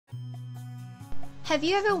Have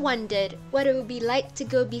you ever wondered what it would be like to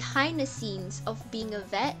go behind the scenes of being a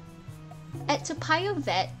vet? At Toa Payoh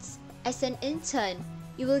Vets, as an intern,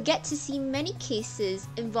 you will get to see many cases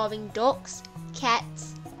involving dogs,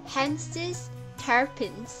 cats, hamsters,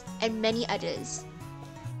 terrapins, and many others.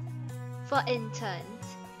 For interns,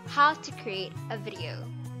 how to create a video.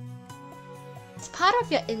 As part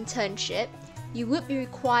of your internship, you would be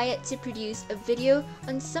required to produce a video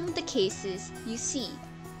on some of the cases you see.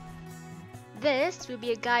 This will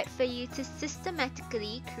be a guide for you to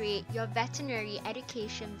systematically create your veterinary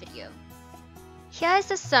education video.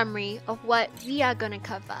 Here's a summary of what we are going to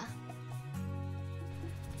cover.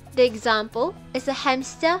 The example is a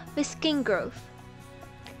hamster with skin growth.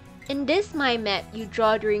 In this mind map you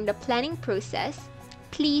draw during the planning process,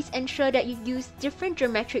 please ensure that you use different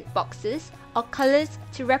geometric boxes or colors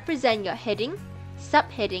to represent your heading,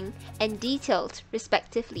 subheading, and details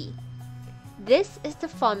respectively. This is the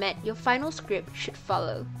format your final script should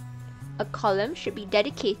follow. A column should be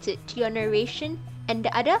dedicated to your narration and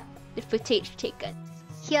the other, the footage taken.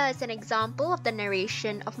 Here is an example of the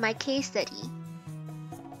narration of my case study.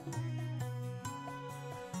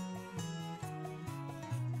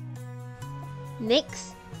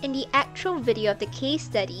 Next, in the actual video of the case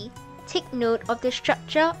study, take note of the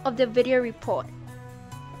structure of the video report.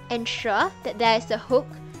 Ensure that there is a hook,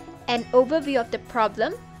 an overview of the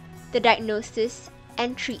problem, the diagnosis,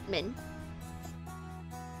 and treatment.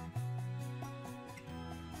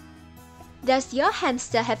 Does your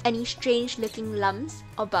hamster have any strange looking lumps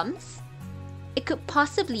or bumps? It could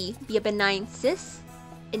possibly be a benign cyst,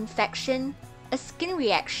 infection, a skin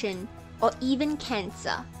reaction, or even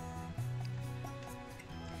cancer.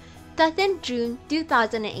 13th June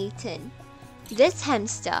 2018. This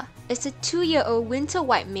hamster is a 2-year-old winter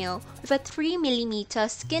white male with a 3mm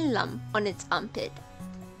skin lump on its armpit.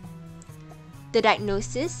 The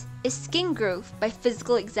diagnosis is skin growth by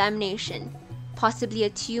physical examination, possibly a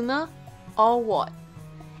tumor or wart.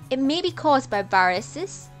 It may be caused by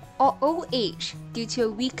viruses or old age due to a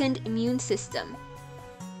weakened immune system.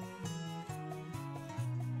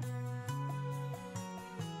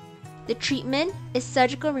 The treatment is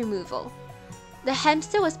surgical removal. The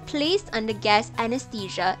hamster was placed under gas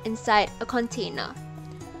anesthesia inside a container.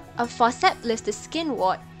 A forceps lifts the skin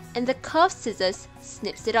wart and the curved scissors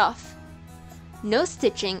snips it off. No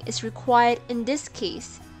stitching is required in this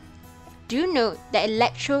case. Do note that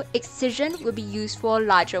electro excision will be used for a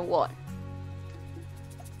larger wart.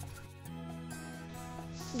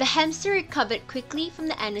 The hamster recovered quickly from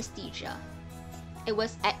the anesthesia. It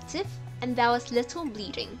was active and there was little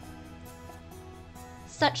bleeding.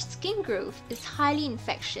 Such skin growth is highly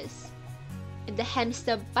infectious. If the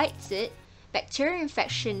hamster bites it, bacterial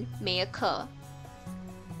infection may occur.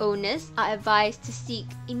 Owners are advised to seek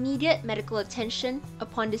immediate medical attention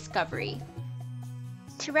upon discovery.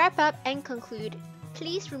 To wrap up and conclude,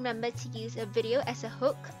 please remember to use a video as a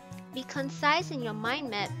hook, be concise in your mind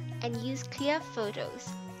map, and use clear photos.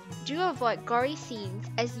 Do avoid gory scenes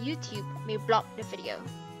as YouTube may block the video.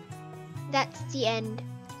 That's the end.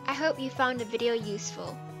 I hope you found the video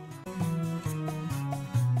useful.